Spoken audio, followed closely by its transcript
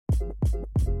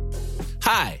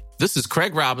Hi, this is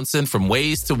Craig Robinson from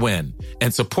Ways to Win,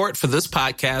 and support for this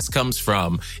podcast comes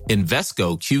from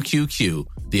Invesco QQQ,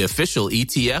 the official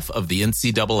ETF of the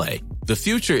NCAA. The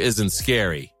future isn't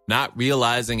scary. Not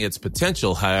realizing its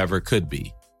potential, however, could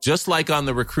be. Just like on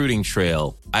the recruiting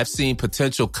trail, I've seen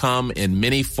potential come in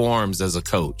many forms as a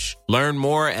coach. Learn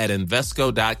more at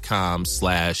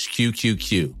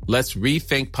Invesco.com/QQQ. Let's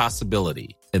rethink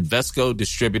possibility. Invesco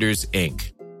Distributors,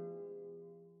 Inc.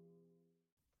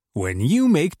 When you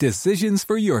make decisions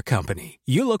for your company,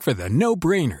 you look for the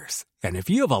no-brainers. And if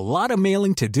you have a lot of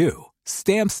mailing to do,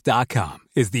 Stamps.com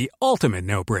is the ultimate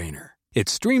no-brainer. It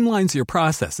streamlines your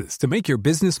processes to make your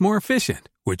business more efficient,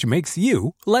 which makes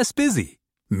you less busy.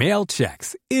 Mail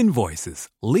checks, invoices,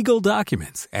 legal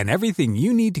documents, and everything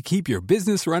you need to keep your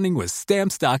business running with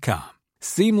Stamps.com.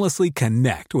 Seamlessly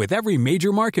connect with every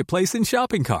major marketplace and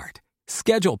shopping cart.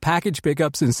 Schedule package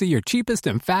pickups and see your cheapest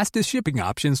and fastest shipping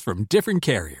options from different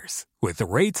carriers, with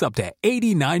rates up to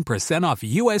 89% off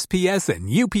USPS and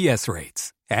UPS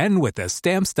rates. And with the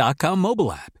Stamps.com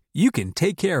mobile app, you can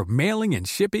take care of mailing and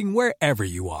shipping wherever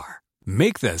you are.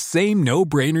 Make the same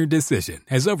no-brainer decision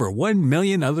as over 1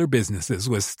 million other businesses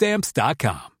with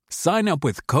Stamps.com. Sign up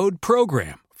with code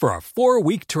PROGRAM for a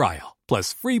 4-week trial,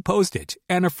 plus free postage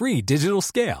and a free digital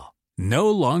scale.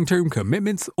 No long-term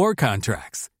commitments or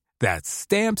contracts. That's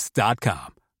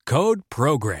Stamps.com. Code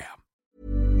PROGRAM.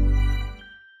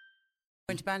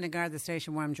 Going to Bandon Garda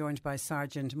Station, where I'm joined by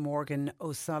Sergeant Morgan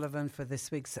O'Sullivan for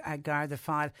this week's Garda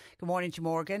File. Good morning to you,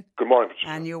 Morgan. Good morning,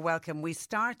 Patricia. And you're welcome. We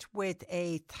start with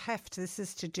a theft. This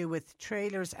is to do with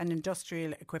trailers and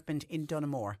industrial equipment in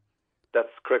Dunamore.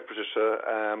 That's correct, Patricia.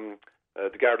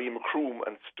 The Gardaí Macroom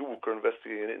and Stoke are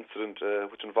investigating an incident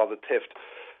which involved a theft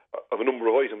of a number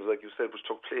of items, like you said, which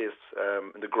took place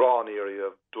in the Grawn area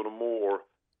of Dunamore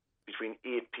between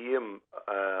 8 p.m.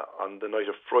 On the night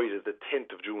of Friday, the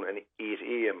 10th of June, and 8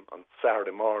 a.m. on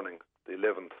Saturday morning, the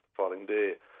 11th, following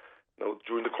day. Now,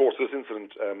 during the course of this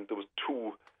incident, there was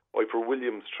 2 Piper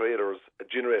Williams trailers, a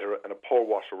generator and a power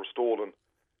washer were stolen.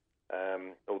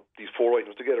 Now, these 4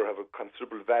 items together have a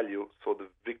considerable value, so the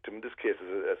victim in this case is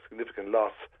a significant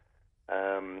loss.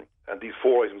 And these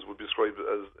 4 items would be described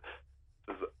as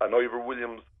an Ivor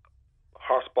Williams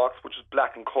horse box, which is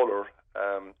black in colour.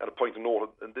 And a point to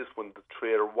note, in this one, the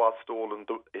trailer was stolen.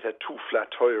 It had 2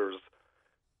 flat tyres.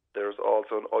 There's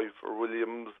also an Ivor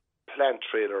Williams plant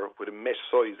trailer with a mesh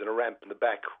size and a ramp in the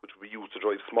back, which would be used to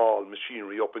drive small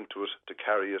machinery up into it to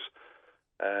carry it.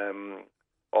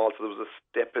 Also, there was a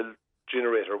Stepel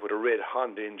generator with a red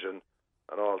Honda engine,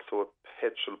 and also a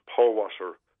petrol power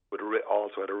washer with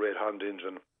also had a red Honda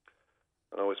engine.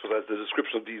 And I suppose, as the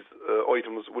description of these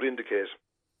items would indicate,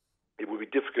 it would be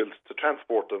difficult to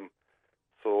transport them.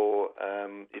 So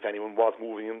if anyone was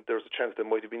moving in, there's a chance they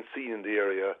might have been seen in the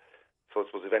area. So I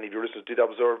suppose if any of your listeners did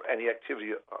observe any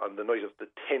activity on the night of the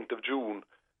 10th of June,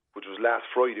 which was last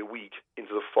Friday week,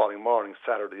 into the following morning,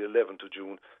 Saturday 11th of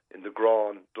June, in the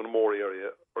Grawn, Dunamore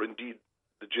area, or indeed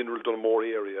the general Dunamore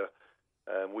area,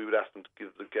 we would ask them to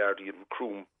give the Gardaí and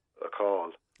Macroom a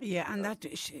call. Yeah, and that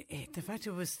the fact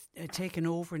it was taken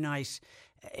overnight,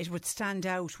 it would stand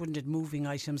out, wouldn't it, moving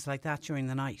items like that during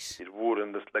the night? It would,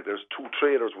 and there's 2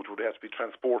 trailers which would have to be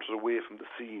transported away from the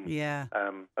scene. Yeah.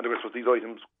 And of course, these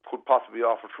items could possibly be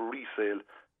offered for resale.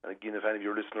 And again, if any of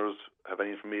your listeners have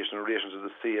any information in relation to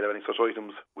the sale of any such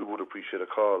items, we would appreciate a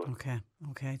call. Okay.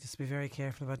 Just be very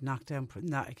careful about knockdown.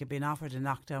 It could be offered a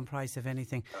knockdown price, if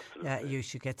anything. You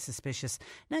should get suspicious.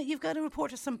 Now, you've got a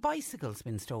report of some bicycles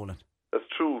being stolen. That's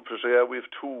true, Patricia. We have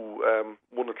 2,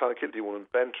 one in Clonakilty, one in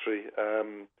Bantry.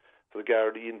 So the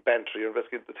Gardaí in Bantry are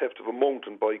investigating the theft of a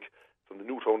mountain bike from the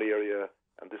Newtown area,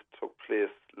 and this took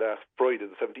place last Friday,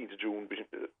 the 17th of June,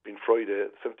 between Friday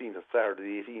the 17th and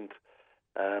Saturday the 18th.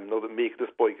 Now, the make of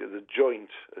this bike is a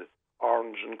Joint. It's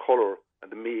orange in colour,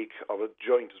 and the make of a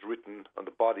Joint is written on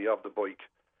the body of the bike.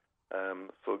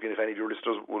 So again, if any of your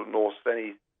listeners would have noticed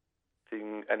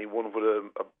anyone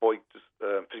with a bike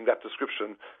fitting that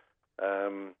description,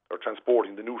 or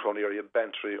transporting the Newtown area,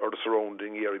 Bantry, or the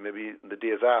surrounding area, maybe in the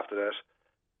days after that,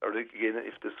 or again,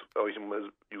 if this item was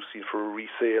you see for a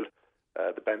resale,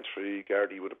 the Bantry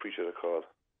Gardaí would appreciate a call.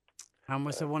 And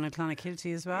was there one in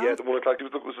Clonakilty as well? Yeah, the one in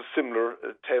Clonakilty was a similar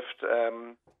theft.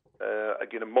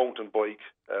 Again, a mountain bike,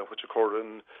 which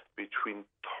occurred between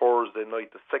Thursday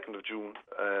night, the 2nd of June,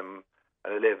 and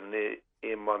 11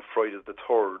 a.m. on Friday the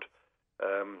 3rd.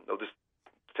 Now, this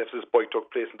theft of this bike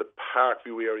took place in the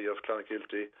Parkview area of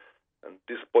Clonakilty, and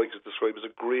this bike is described as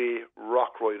a grey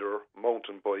Rock Rider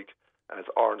mountain bike, and has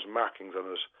orange markings on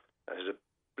it, and has a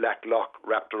black lock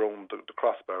wrapped around the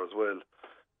crossbar as well.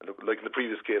 And look, like in the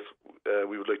previous case,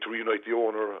 we would like to reunite the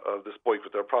owner of this bike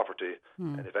with their property.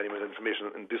 And if anyone has information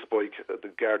on this bike, the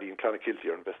Gardaí in Clonakilty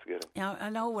are investigating. Now,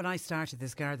 I know when I started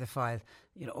this Garda file,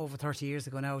 over 30 years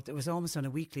ago now, it was almost on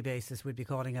a weekly basis we'd be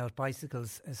calling out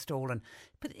bicycles stolen.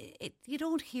 But you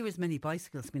don't hear as many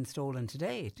bicycles being stolen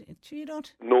today. You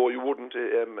don't? No, you wouldn't.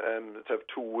 To have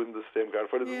two in the same Garda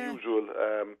file is unusual.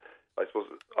 I suppose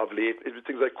of late, it was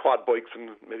things like quad bikes and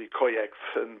maybe kayaks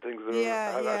and things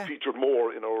that are featured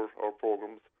more in our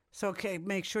programmes. So, okay,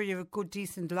 make sure you have a good,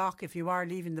 decent lock if you are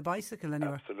leaving the bicycle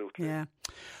anywhere. Absolutely. Yeah.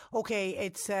 Okay,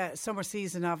 it's summer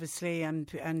season, obviously,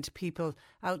 and people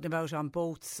out and about on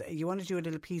boats. You want to do a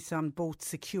little piece on boat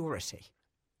security?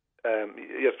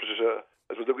 Yes, Patricia.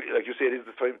 Like you say, it is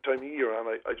the time of year, and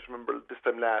I just remember this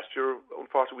time last year,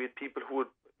 unfortunately, we had people who had,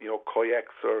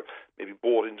 kayaks or maybe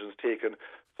boat engines taken.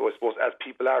 So I suppose as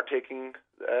people are taking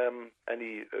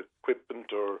any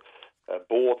equipment or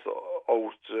boats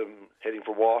out heading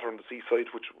for water on the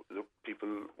seaside, which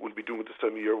people will be doing at this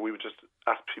time of year, we would just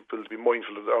ask people to be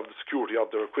mindful of the security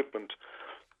of their equipment.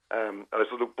 And I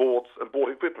suppose boats and boat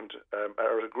equipment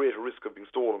are at a greater risk of being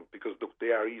stolen because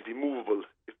they are easily movable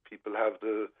if people have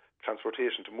the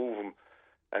transportation to move them.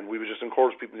 And we would just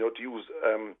encourage people to use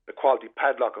a quality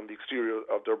padlock on the exterior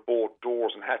of their boat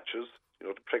doors and hatches,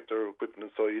 to protect their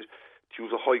equipment inside, to use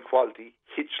a high-quality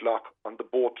hitch lock on the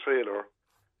boat trailer,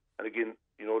 and again,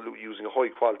 using a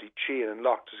high-quality chain and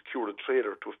lock to secure the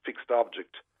trailer to a fixed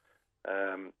object.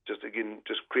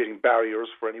 Just creating barriers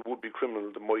for any would-be criminal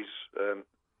that might,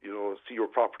 see your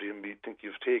property and think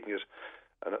you've taken it.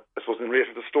 And I suppose in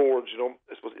relation to storage,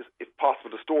 I suppose if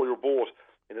possible to store your boat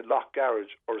in a locked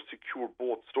garage or a secure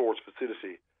boat storage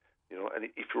facility, and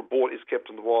if your boat is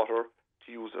kept on the water,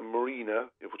 to use a marina,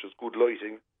 which is good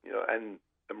lighting, and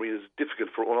a marina is difficult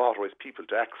for unauthorised people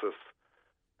to access.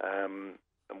 And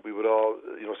we would all,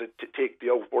 say take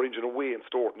the outboard engine away and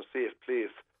store it in a safe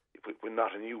place when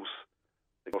not in use.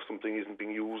 If something isn't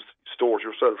being used, store it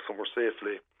yourself somewhere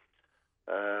safely.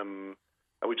 And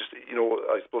we just,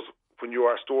 I suppose when you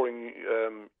are storing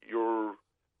your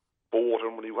boat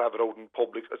and when you have it out in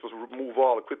public, I suppose remove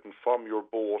all equipment from your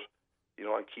boat,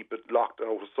 and keep it locked and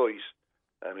out of sight.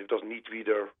 If it doesn't need to be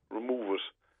there, remove it.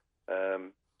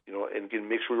 And again,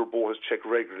 make sure your boat is checked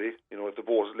regularly. If the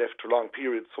boat is left for long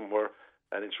periods somewhere,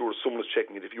 and ensure someone is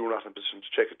checking it if you're not in a position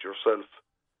to check it yourself.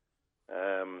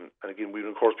 And again, we would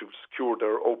encourage people to secure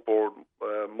their outboard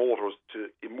motors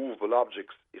to immovable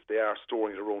objects if they are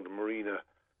storing it around the marina,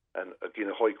 and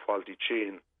again, a high-quality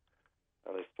chain.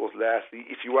 And I suppose lastly,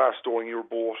 if you are storing your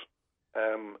boat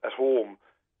at home,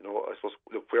 I suppose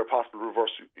where possible,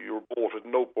 reverse your boat with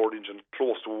an outboard engine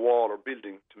close to a wall or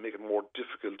building to make it more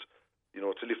difficult,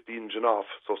 to lift the engine off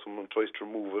so someone tries to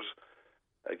remove it.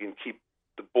 Again, keep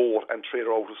the boat and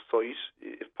trailer out of sight,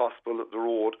 if possible, at the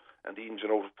road, and the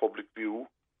engine out of public view.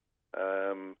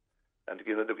 And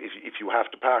again, if you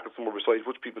have to park it somewhere beside,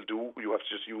 which people do, you have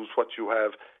to just use what you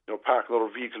have, park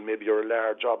another vehicle, maybe or a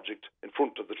large object in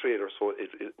front of the trailer, so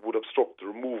it would obstruct the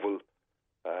removal.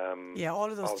 All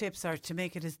of those tips are to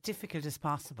make it as difficult as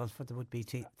possible for the would-be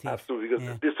thief. Absolutely,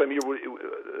 because this time of year,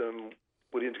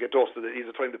 we're in to get dusted. It is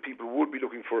a time that people would be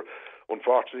looking for,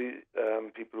 unfortunately,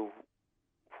 people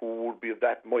who would be of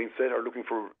that mindset are looking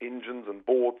for engines and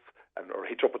boats or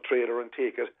hitch up a trailer and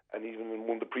take it. And even in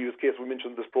one of the previous cases we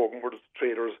mentioned in this programme where the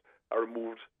trailers are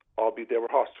removed, albeit they were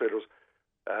horse trailers,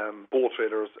 boat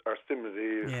trailers are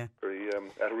similarly very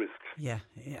at risk. Yeah,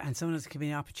 and sometimes it can be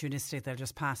opportunistic. They'll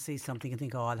just see something and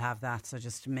think, I'll have that. So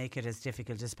just make it as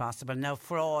difficult as possible. Now,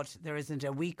 fraud, there isn't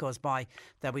a week goes by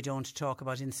that we don't talk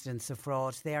about incidents of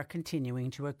fraud. They are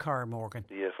continuing to occur, Morgan.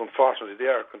 Yes, unfortunately they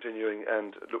are continuing.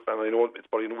 And look, and I know it's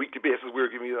probably on a weekly basis we're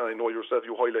giving you, and I know yourself,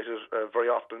 you highlight it very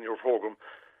often in your programme.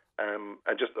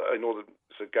 And just, I know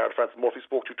that Garda Francis Murphy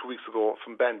spoke to you 2 weeks ago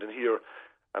from Bandon here.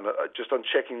 And just on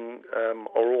checking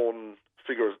our own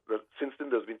figures, that since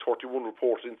then there's been 31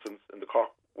 reported incidents in the Cork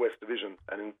West Division,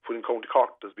 and in County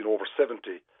Cork there's been over 70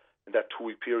 in that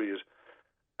 2-week period.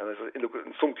 And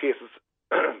in some cases,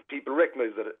 people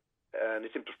recognise that an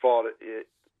attempted fraud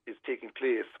is taking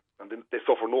place, and they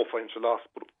suffer no financial loss.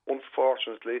 But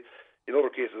unfortunately, in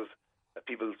other cases,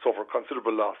 people suffer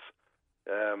considerable loss.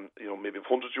 Maybe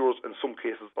of hundreds of euros, in some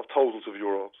cases of thousands of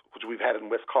euros, which we've had in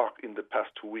West Cork in the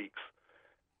past 2 weeks.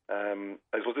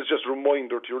 I suppose it's just a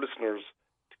reminder to your listeners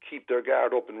to keep their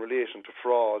guard up in relation to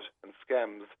fraud and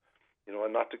scams,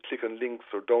 and not to click on links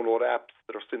or download apps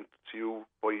that are sent to you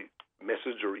by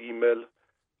message or email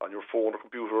on your phone or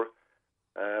computer.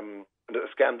 And a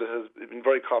scam that has been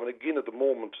very common again at the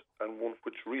moment, and one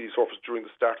which really surfaced during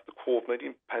the start of the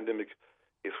COVID-19 pandemic,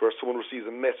 is where someone receives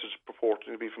a message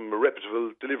purporting to be from a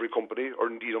reputable delivery company or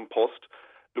indeed on post,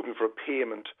 looking for a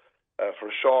payment for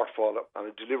a shortfall on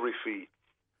a delivery fee.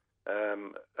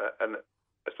 And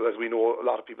so as we know, a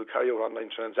lot of people carry out online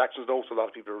transactions now, so a lot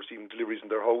of people are receiving deliveries in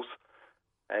their house.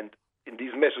 And in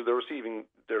these messages they're receiving,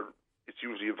 it's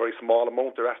usually a very small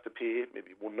amount they're asked to pay,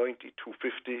 maybe $190,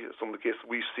 $250, some of the cases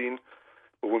we've seen.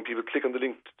 But when people click on the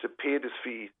link to pay this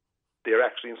fee, they're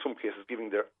actually in some cases giving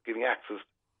access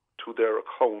to their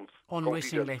accounts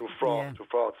unwittingly to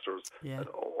fraudsters,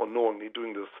 unknowingly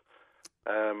doing this.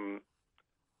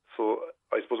 So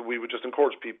I suppose we would just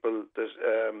encourage people that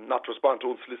not to respond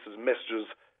to unsolicited messages,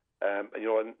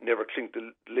 and never click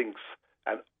the links.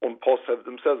 And Unpost have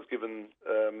themselves given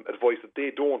advice that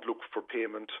they don't look for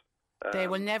payment. They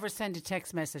will never send a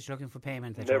text message looking for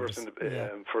payment. Never send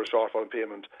for a shortfall in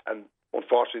payment. And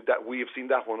unfortunately, that we have seen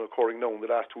that one occurring now in the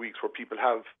last 2 weeks, where people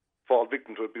have fallen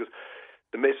victim to it because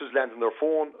the message lands on their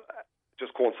phone,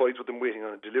 just coincides with them waiting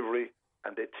on a delivery,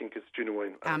 and they think it's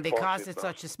genuine. And because it's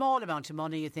such a small amount of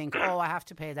money, you think, I have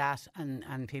to pay that,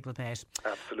 and people pay it.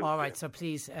 Absolutely. All right, so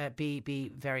please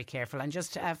be very careful. And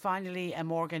just finally,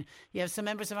 Morgan, you have some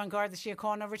members of An Garda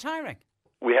Síochána retiring.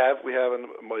 We have, and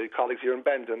my colleagues here in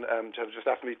Bandon have just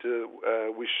asked me to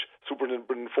wish Superintendent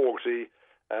Brendan Fogarty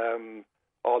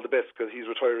all the best, because he's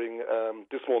retiring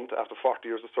this month after 40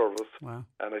 years of service. Wow.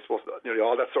 And I suppose nearly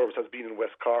all that service has been in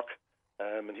West Cork,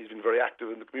 and he's been very active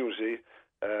in the community,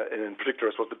 and in particular,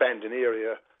 I suppose, the Bandon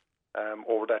area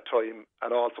over that time.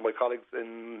 And also my colleagues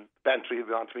in Bantry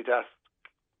have gone to me to ask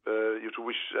you to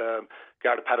wish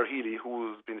Garda Peadar Healy,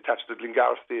 who's been attached to the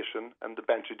Glengara station and the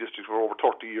Bantry district for over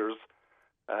 30 years.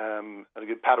 And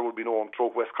again, Peadar would be known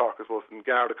throughout West Cork, I suppose, in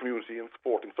Garda community and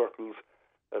sporting circles,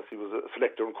 as he was a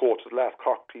selector and coach of the last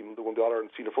Cork team that won the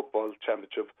All-Ireland Senior Football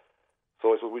Championship.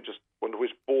 So I suppose we just want to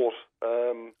wish both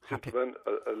gentlemen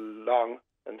a long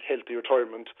and healthy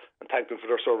retirement, and thank them for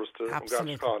their service to Garda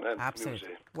Síochána and the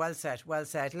community. Well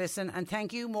said. Listen, and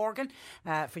thank you, Morgan,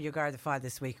 for your Garda file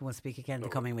this week, and we'll speak again in the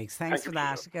coming weeks. Thanks for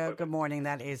that. Good morning.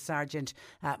 That is Sergeant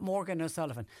Morgan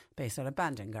O'Sullivan, based out of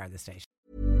Bandon Garda Station.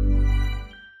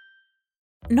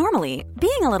 Normally,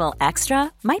 being a little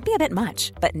extra might be a bit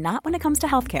much, but not when it comes to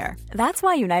healthcare. That's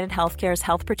why United Healthcare's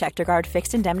Health Protector Guard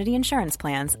fixed indemnity insurance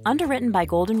plans, underwritten by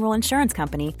Golden Rule Insurance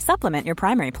Company, supplement your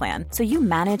primary plan so you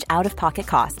manage out-of-pocket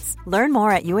costs. Learn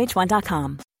more at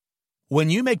UH1.com.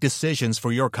 When you make decisions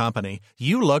for your company,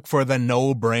 you look for the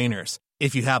no-brainers.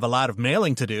 If you have a lot of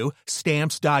mailing to do,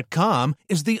 Stamps.com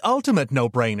is the ultimate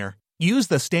no-brainer. Use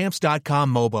the Stamps.com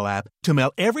mobile app to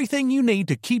mail everything you need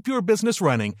to keep your business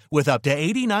running with up to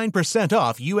 89%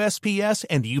 off USPS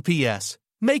and UPS.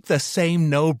 Make the same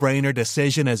no-brainer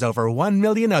decision as over 1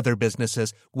 million other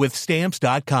businesses with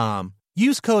Stamps.com.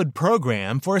 Use code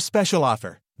PROGRAM for a special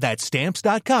offer. That's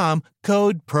Stamps.com,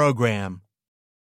 code PROGRAM.